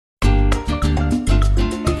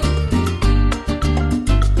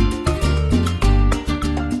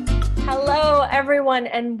everyone,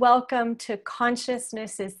 and welcome to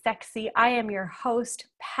Consciousness is Sexy. I am your host,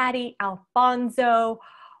 Patty Alfonso.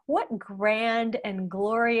 What grand and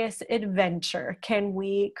glorious adventure can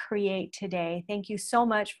we create today? Thank you so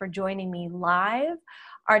much for joining me live.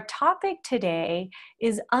 Our topic today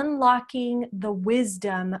is unlocking the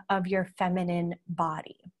wisdom of your feminine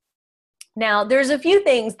body. Now, there's a few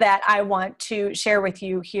things that I want to share with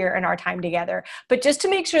you here in our time together, but just to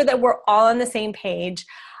make sure that we're all on the same page,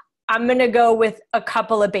 I'm going to go with a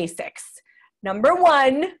couple of basics. Number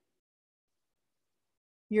one,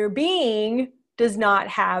 your being does not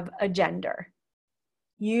have a gender.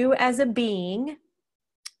 You as a being,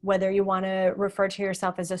 whether you want to refer to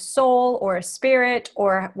yourself as a soul or a spirit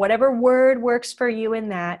or whatever word works for you in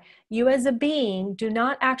that, you as a being do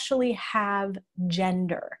not actually have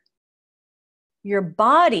gender. Your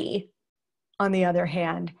body, on the other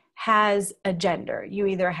hand, has a gender. You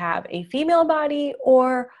either have a female body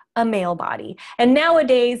or a male body. And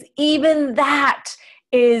nowadays, even that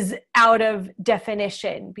is out of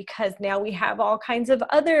definition because now we have all kinds of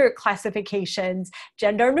other classifications,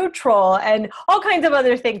 gender neutral, and all kinds of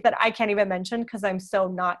other things that I can't even mention because I'm so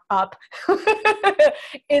not up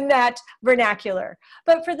in that vernacular.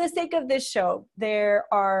 But for the sake of this show, there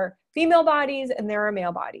are female bodies and there are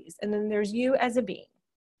male bodies, and then there's you as a being.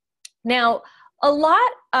 Now, a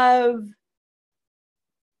lot of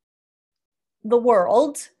the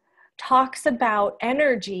world talks about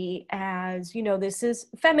energy as, you know, this is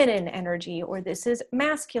feminine energy, or this is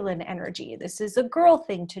masculine energy. This is a girl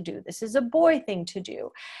thing to do. This is a boy thing to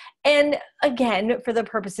do. And again, for the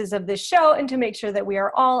purposes of this show and to make sure that we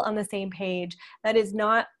are all on the same page, that is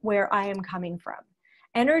not where I am coming from.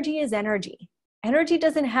 Energy is energy. Energy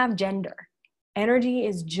doesn't have gender. Energy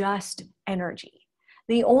is just energy.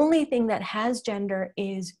 The only thing that has gender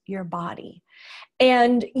is your body.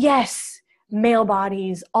 And yes, male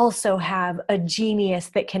bodies also have a genius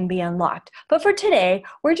that can be unlocked. But for today,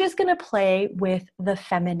 we're just going to play with the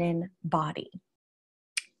feminine body.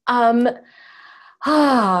 What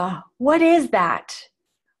is that?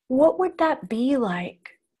 What would that be like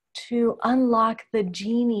to unlock the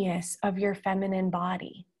genius of your feminine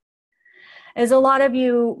body? As a lot of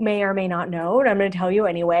you may or may not know, and I'm going to tell you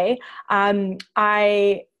anyway, I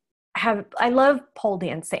love pole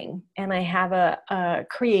dancing, and I have a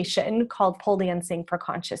creation called Pole Dancing for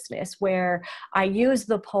Consciousness, where I use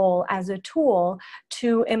the pole as a tool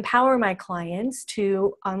to empower my clients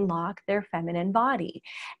to unlock their feminine body.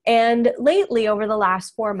 And lately, over the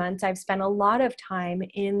last 4 months, I've spent a lot of time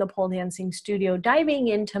in the pole dancing studio diving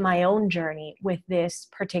into my own journey with this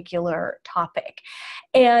particular topic.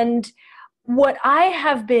 And what I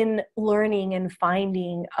have been learning and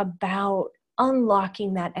finding about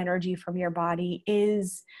unlocking that energy from your body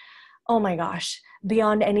is, oh my gosh,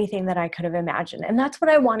 beyond anything that I could have imagined. And that's what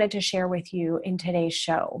I wanted to share with you in today's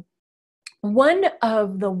show. One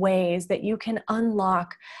of the ways that you can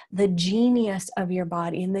unlock the genius of your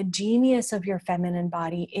body and the genius of your feminine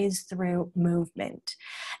body is through movement.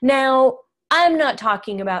 Now, I'm not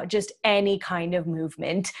talking about just any kind of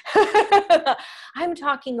movement. I'm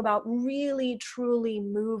talking about really, truly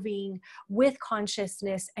moving with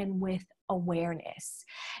consciousness and with awareness.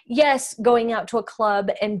 Yes, going out to a club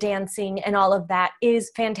and dancing and all of that is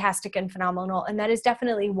fantastic and phenomenal. And that is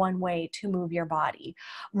definitely one way to move your body.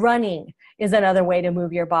 Running is another way to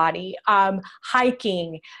move your body.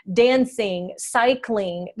 Hiking, dancing,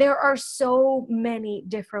 cycling. There are so many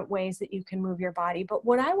different ways that you can move your body. But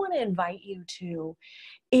what I want to invite you to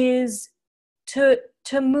is to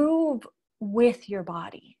move with your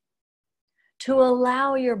body, to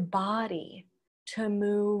allow your body to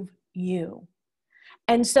move you.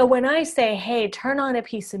 And so when I say, hey, turn on a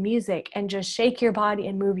piece of music and just shake your body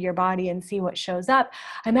and move your body and see what shows up,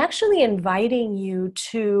 I'm actually inviting you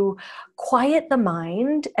to quiet the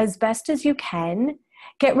mind as best as you can,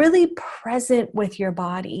 get really present with your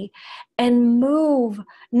body, and move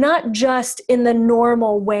not just in the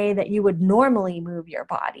normal way that you would normally move your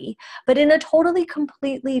body, but in a totally,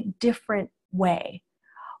 completely different way.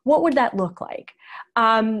 What would that look like?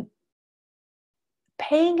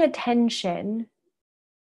 Paying attention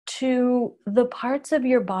to the parts of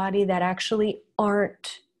your body that actually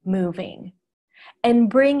aren't moving and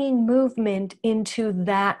bringing movement into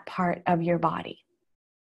that part of your body.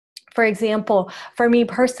 For example, for me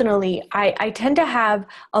personally, I tend to have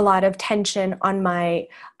a lot of tension on my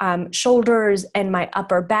shoulders and my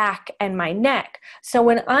upper back and my neck. So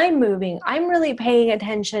when I'm moving, I'm really paying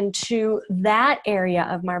attention to that area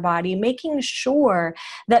of my body, making sure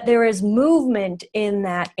that there is movement in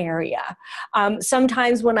that area.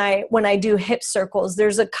 Sometimes when I do hip circles,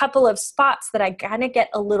 there's a couple of spots that I kind of get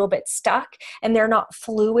a little bit stuck and they're not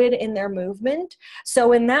fluid in their movement.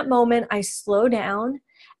 So in that moment, I slow down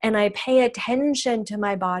and I pay attention to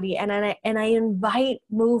my body, and I invite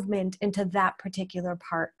movement into that particular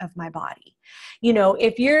part of my body. You know,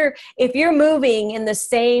 if you're moving in the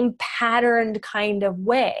same patterned kind of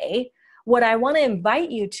way, what I want to invite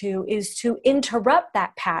you to is to interrupt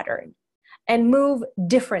that pattern and move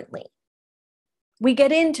differently. We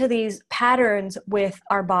get into these patterns with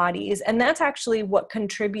our bodies, and that's actually what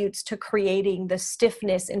contributes to creating the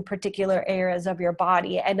stiffness in particular areas of your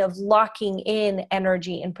body and of locking in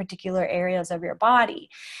energy in particular areas of your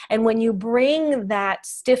body. And when you bring that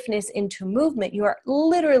stiffness into movement, you are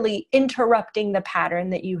literally interrupting the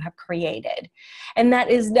pattern that you have created. And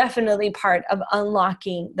that is definitely part of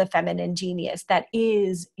unlocking the feminine genius that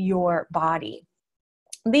is your body.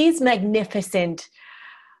 These magnificent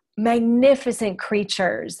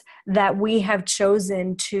creatures that we have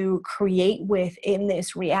chosen to create with in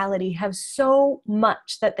this reality have so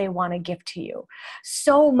much that they want to give to you,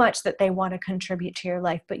 so much that they want to contribute to your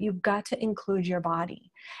life, but you've got to include your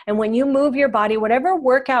body. And when you move your body, whatever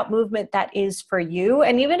workout movement that is for you,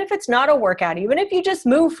 and even if it's not a workout, even if you just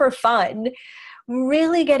move for fun,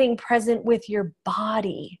 really getting present with your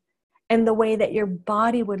body and the way that your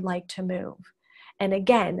body would like to move. And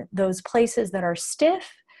again, those places that are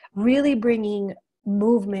stiff, really bringing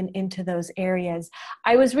movement into those areas.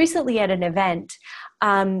 I was recently at an event,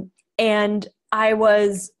 and I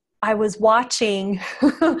was watching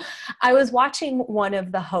I was watching one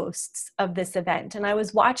of the hosts of this event, and I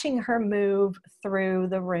was watching her move through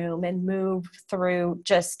the room and move through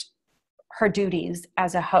just her duties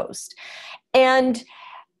as a host. And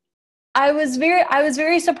I was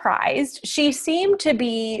very surprised. She seemed to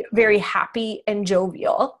be very happy and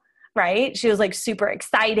jovial. Right? She was like super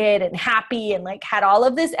excited and happy and like had all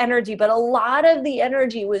of this energy, but a lot of the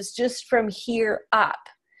energy was just from here up.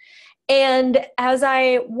 And as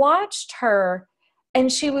I watched her, and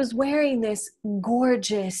she was wearing this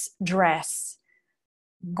gorgeous dress.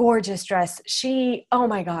 Oh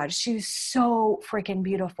my God, she's so freaking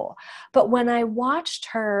beautiful. But when I watched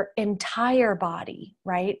her entire body,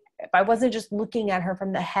 right? If I wasn't just looking at her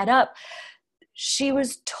from the head up, she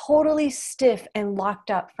was totally stiff and locked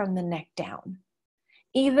up from the neck down.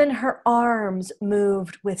 Even her arms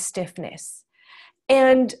moved with stiffness.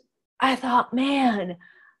 And I thought, man,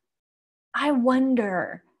 I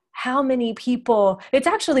wonder how many people, it's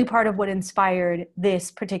actually part of what inspired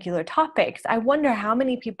this particular topic. I wonder how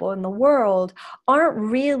many people in the world aren't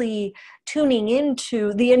really tuning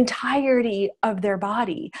into the entirety of their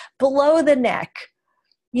body, below the neck.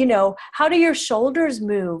 You know, how do your shoulders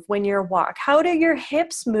move when you walk? How do your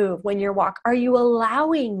hips move when you walk? Are you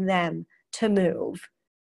allowing them to move?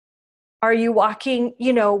 Are you walking,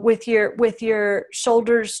 you know, with your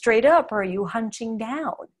shoulders straight up? Or are you hunching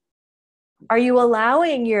down? Are you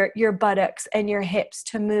allowing your buttocks and your hips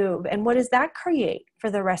to move? And what does that create for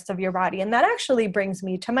the rest of your body? And that actually brings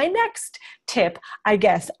me to my next tip, I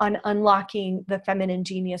guess, on unlocking the feminine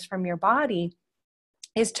genius from your body,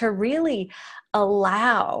 is to really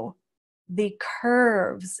allow the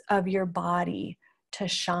curves of your body to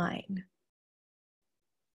shine.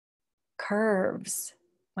 Curves,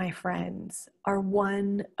 my friends, are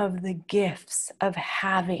one of the gifts of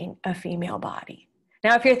having a female body.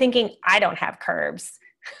 Now, if you're thinking, I don't have curves,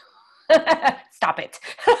 stop it.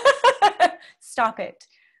 Stop it.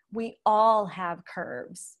 We all have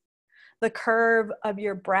curves. The curve of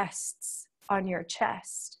your breasts on your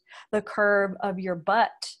chest, the curve of your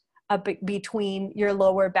butt up between your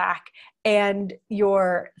lower back and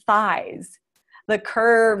your thighs, the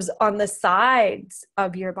curves on the sides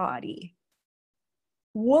of your body.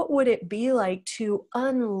 What would it be like to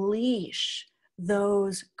unleash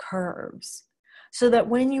those curves so that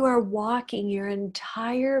when you are walking, your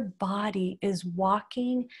entire body is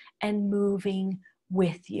walking and moving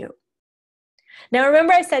with you? Now,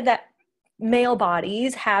 remember I said that male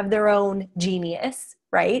bodies have their own genius,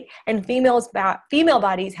 right? And female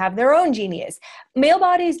bodies have their own genius. Male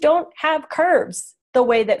bodies don't have curves the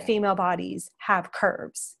way that female bodies have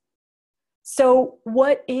curves. So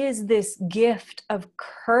what is this gift of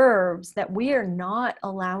curves that we are not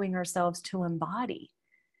allowing ourselves to embody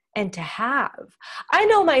and to have? I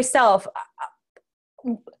know myself,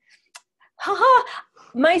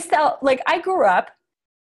 like I grew up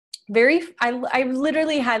I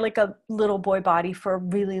literally had like a little boy body for a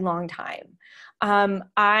really long time.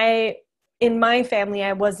 In my family,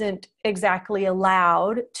 I wasn't exactly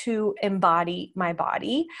allowed to embody my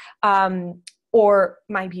body, or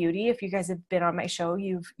my beauty. If you guys have been on my show,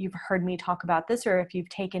 you've heard me talk about this, or if you've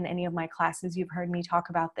taken any of my classes, you've heard me talk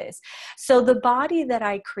about this. So the body that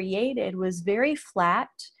I created was very flat,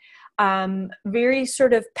 very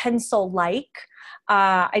sort of pencil-like.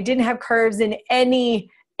 I didn't have curves in any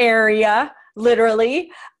area, literally.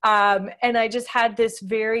 And I just had this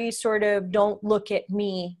very sort of don't look at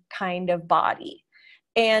me kind of body.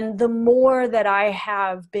 And the more that I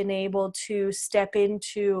have been able to step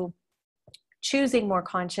into choosing more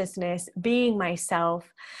consciousness, being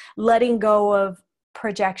myself, letting go of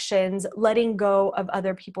projections, letting go of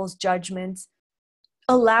other people's judgments,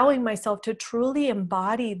 allowing myself to truly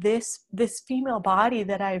embody this female body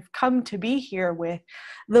that I've come to be here with,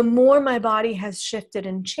 the more my body has shifted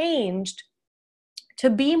and changed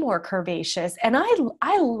to be more curvaceous. And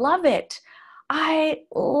I love it. I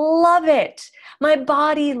love it. My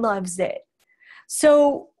body loves it.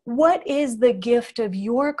 So what is the gift of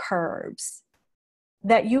your curves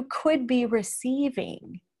that you could be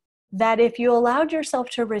receiving, that if you allowed yourself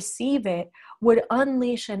to receive it, would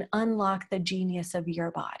unleash and unlock the genius of your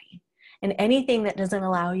body? And anything that doesn't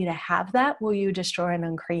allow you to have that, will you destroy and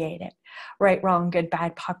uncreate it? Right, wrong, good,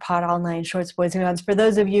 bad, POC, POD, all nine, shorts, boys, and beyonds. For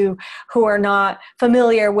those of you who are not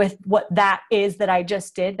familiar with what that is that I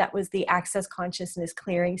just did, that was the Access Consciousness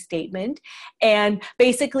Clearing Statement. And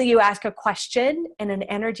basically you ask a question and an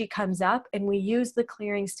energy comes up, and we use the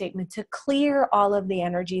clearing statement to clear all of the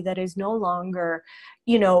energy that is no longer,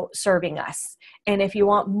 serving us. And if you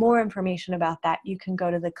want more information about that, you can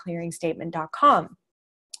go to theclearingstatement.com.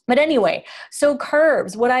 But anyway, so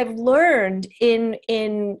curves, what I've learned in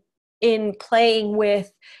playing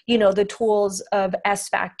with, the tools of S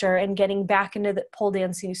Factor and getting back into the pole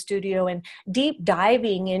dancing studio and deep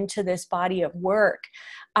diving into this body of work,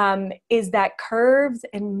 is that curves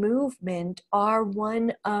and movement are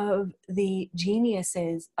one of the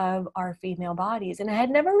geniuses of our female bodies. And I had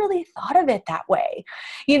never really thought of it that way.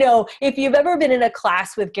 If you've ever been in a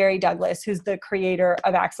class with Gary Douglas, who's the creator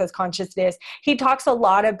of Access Consciousness, he talks a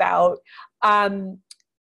lot about,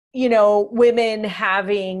 women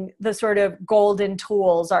having the sort of golden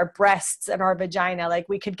tools, our breasts and our vagina. Like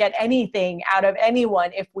we could get anything out of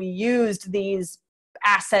anyone if we used these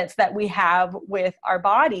assets that we have with our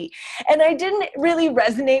body. And I didn't really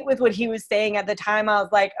resonate with what he was saying at the time. I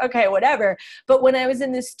was like, okay, whatever. But when I was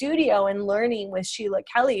in the studio and learning with Sheila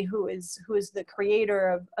Kelly, who is the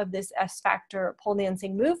creator of this S Factor pole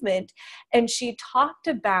dancing movement, and she talked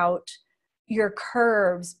about your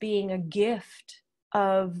curves being a gift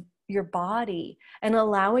of your body and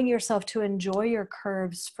allowing yourself to enjoy your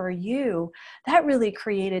curves for you, that really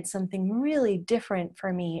created something really different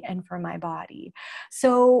for me and for my body.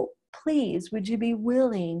 So please, would you be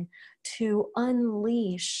willing to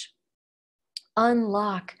unleash,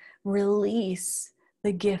 unlock, release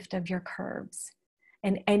the gift of your curves?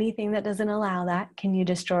 And anything that doesn't allow that, can you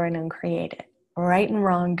destroy and uncreate it? Right and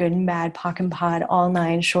wrong, good and bad, POC and POD, all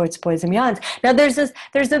nine, shorts, boys, and beyonds. Now there's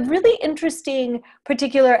a really interesting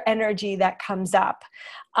particular energy that comes up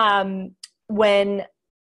when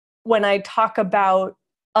I talk about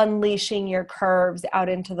unleashing your curves out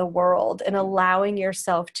into the world and allowing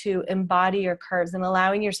yourself to embody your curves and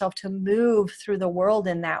allowing yourself to move through the world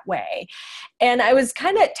in that way. And I was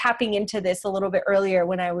kind of tapping into this a little bit earlier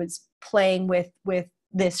when I was playing with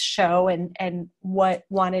this show and what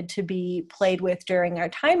wanted to be played with during our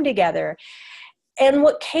time together. And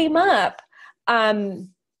what came up,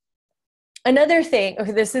 another thing,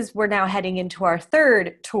 we're now heading into our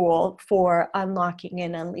third tool for unlocking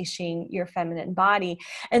and unleashing your feminine body.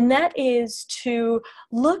 And that is to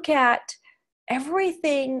look at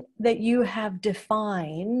everything that you have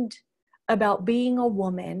defined about being a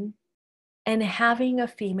woman and having a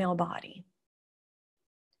female body.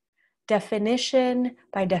 Definition,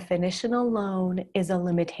 by definition alone, is a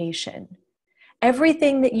limitation.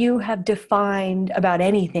 Everything that you have defined about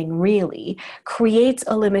anything really creates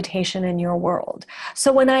a limitation in your world.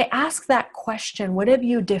 So when I ask that question, what have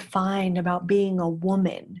you defined about being a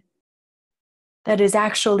woman that is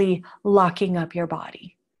actually locking up your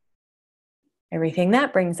body? Everything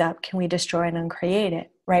that brings up, can we destroy and uncreate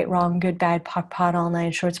it? Right, wrong, good, bad, POC, POD, all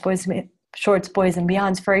nine, shorts, boys, and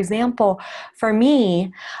beyonds. For example, for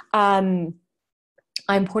me, I'm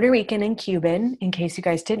Puerto Rican and Cuban, in case you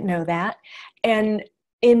guys didn't know that. And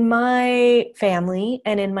in my family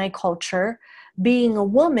and in my culture, being a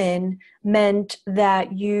woman meant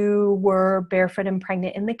that you were barefoot and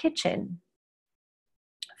pregnant in the kitchen.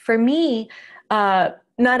 For me,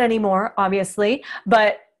 Not anymore, obviously,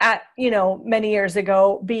 but many years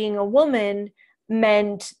ago, being a woman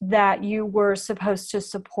meant that you were supposed to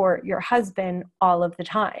support your husband all of the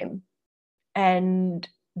time, and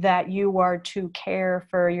that you were to care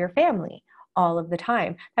for your family all of the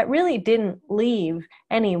time. That really didn't leave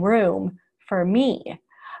any room for me.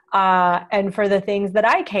 And for the things that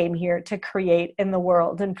I came here to create in the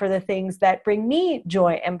world, and for the things that bring me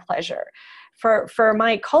joy and pleasure. For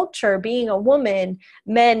my culture, being a woman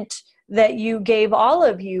meant that you gave all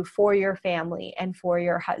of you for your family and for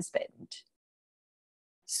your husband.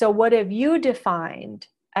 So what have you defined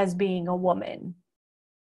as being a woman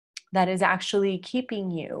that is actually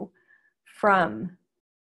keeping you from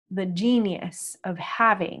the genius of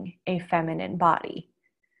having a feminine body?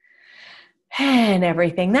 And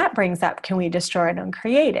everything that brings up, can we destroy it and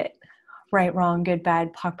create it? Right, wrong, good,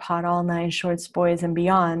 bad, POC, POD, all nine shorts, boys, and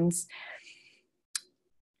beyonds.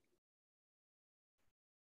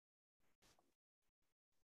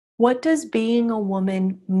 What does being a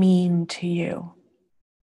woman mean to you?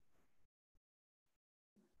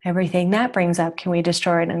 Everything that brings up, can we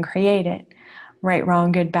destroy it and create it? Right,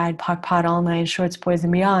 wrong, good, bad, POC, POD, all nine shorts, boys,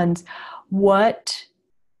 and beyonds. What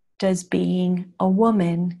does being a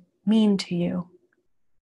woman mean to you?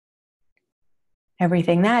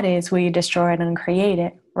 Everything that is, will you destroy it and create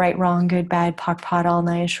it? Right, wrong, good, bad, POC, POD, all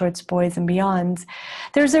nine shorts, boys, and beyonds.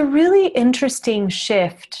 There's a really interesting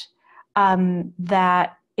shift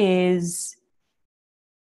that is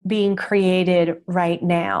being created right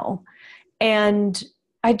now. And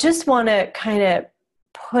I just want to kind of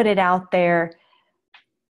put it out there.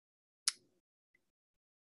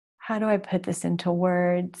 How do I put this into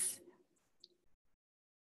words?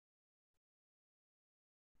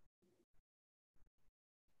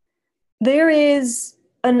 There is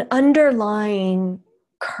an underlying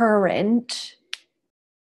current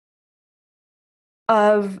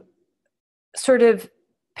of sort of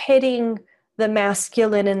pitting the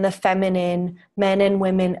masculine and the feminine, men and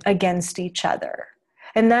women, against each other.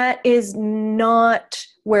 And that is not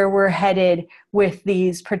where we're headed with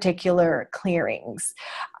these particular clearings.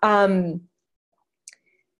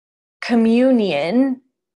 Communion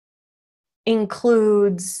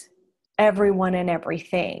includes everyone and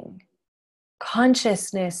everything.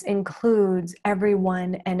 Consciousness includes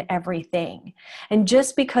everyone and everything. And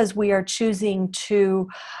just because we are choosing to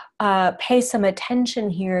pay some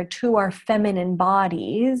attention here to our feminine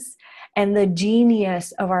bodies and the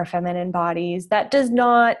genius of our feminine bodies, that does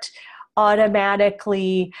not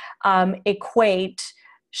automatically equate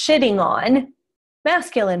shitting on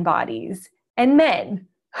masculine bodies and men.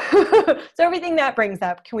 So everything that brings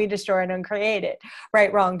up, can we destroy it and create it?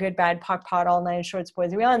 Right, wrong, good, bad, POC, POD, all nine shorts,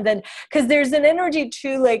 boys, and beyond. Then, because there's an energy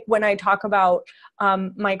too, like when I talk about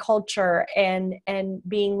my culture and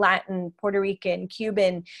being Latin, Puerto Rican,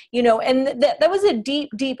 Cuban, and that was a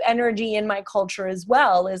deep, deep energy in my culture as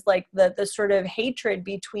well, is like the sort of hatred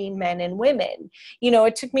between men and women.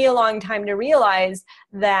 It took me a long time to realize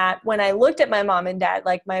that when I looked at my mom and dad,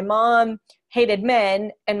 like my mom hated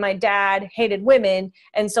men and my dad hated women.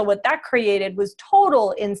 And so what that created was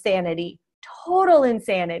total insanity.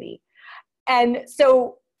 And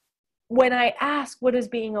so when I ask, what does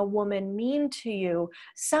being a woman mean to you?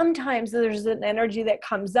 Sometimes there's an energy that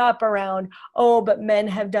comes up around, oh, but men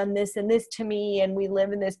have done this and this to me, and we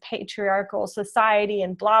live in this patriarchal society,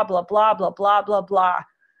 and blah, blah, blah, blah, blah, blah, blah.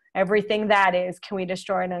 Everything that is, can we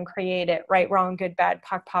destroy and uncreate it? Right, wrong, good, bad,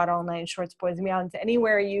 POC, POD, all nine shorts, boys, and beyonds.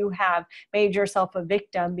 Anywhere you have made yourself a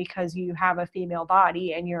victim because you have a female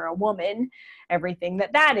body and you're a woman, everything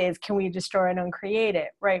that is, can we destroy and uncreate it?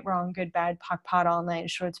 Right, wrong, good, bad, POC, POD, all nine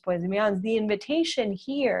shorts, boys, and beyonds. The invitation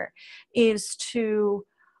here is to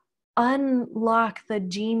unlock the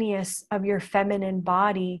genius of your feminine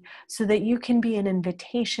body so that you can be an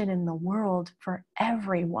invitation in the world for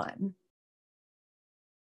everyone.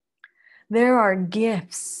 There are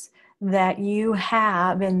gifts that you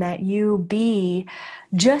have and that you be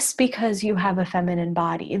just because you have a feminine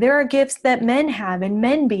body. There are gifts that men have and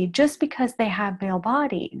men be just because they have male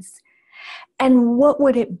bodies. And what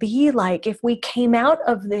would it be like if we came out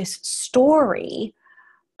of this story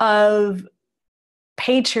of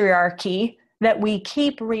patriarchy that we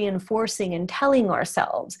keep reinforcing and telling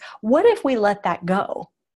ourselves? What if we let that go?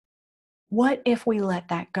 What if we let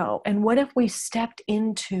that go? And what if we stepped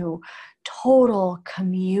into total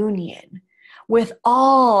communion with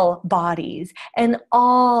all bodies and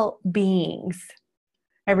all beings?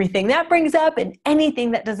 Everything that brings up and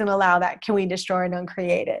anything that doesn't allow that, can we destroy and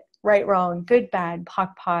uncreate it? Right, wrong, good, bad,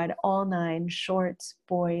 POC, POD, all nine shorts,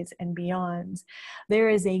 boys, and beyonds. There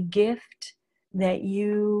is a gift that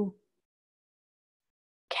you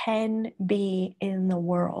can be in the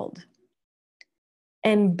world.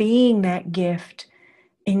 And being that gift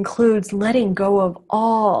includes letting go of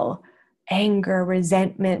all anger,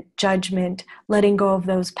 resentment, judgment, letting go of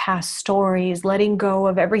those past stories, letting go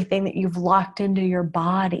of everything that you've locked into your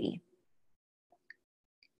body,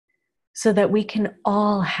 so that we can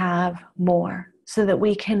all have more, so that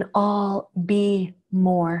we can all be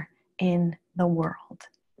more in the world.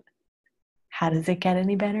 How does it get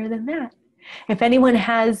any better than that? If anyone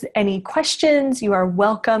has any questions, you are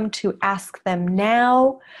welcome to ask them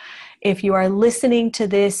now. If you are listening to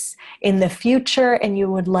this in the future and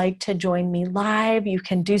you would like to join me live, you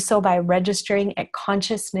can do so by registering at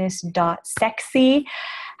consciousness.sexy.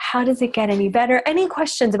 How does it get any better? Any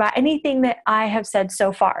questions about anything that I have said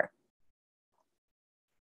so far?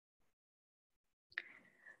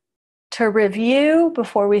 To review,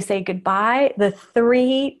 before we say goodbye, the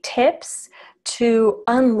 3 tips to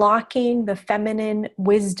unlocking the feminine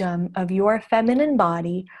wisdom of your feminine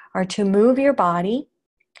body are to move your body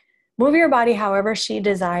however she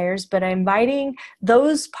desires, but inviting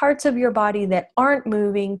those parts of your body that aren't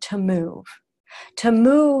moving to move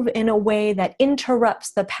in a way that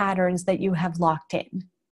interrupts the patterns that you have locked in.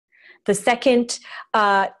 The second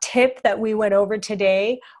tip that we went over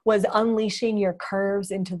today was unleashing your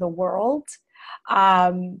curves into the world.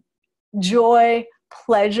 Joy,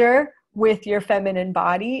 pleasure with your feminine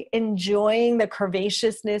body, enjoying the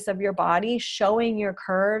curvaceousness of your body, showing your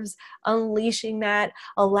curves, unleashing that,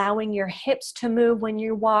 allowing your hips to move when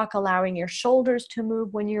you walk, allowing your shoulders to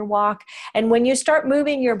move when you walk. And when you start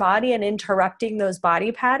moving your body and interrupting those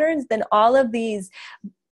body patterns, then all of these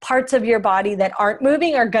parts of your body that aren't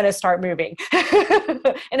moving are going to start moving.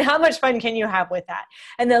 And how much fun can you have with that?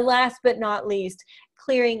 And then last but not least,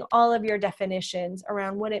 clearing all of your definitions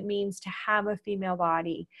around what it means to have a female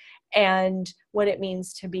body and what it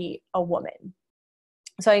means to be a woman.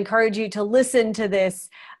 So I encourage you to listen to this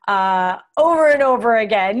over and over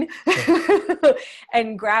again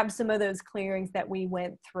and grab some of those clearings that we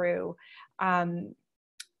went through. How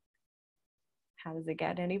does it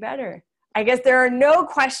get any better? I guess there are no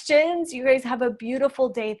questions. You guys have a beautiful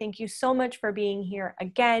day. Thank you so much for being here.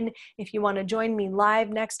 Again, if you want to join me live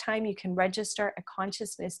next time, you can register at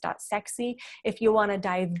consciousness.sexy. If you want to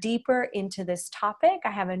dive deeper into this topic,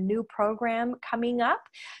 I have a new program coming up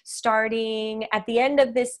starting at the end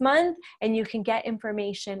of this month, and you can get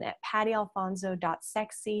information at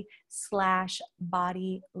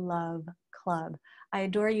pattyalfonso.sexy/bodyloveclub. I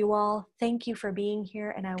adore you all. Thank you for being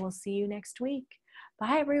here, and I will see you next week.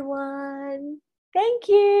 Bye, everyone. Thank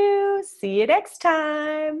you. See you next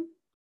time.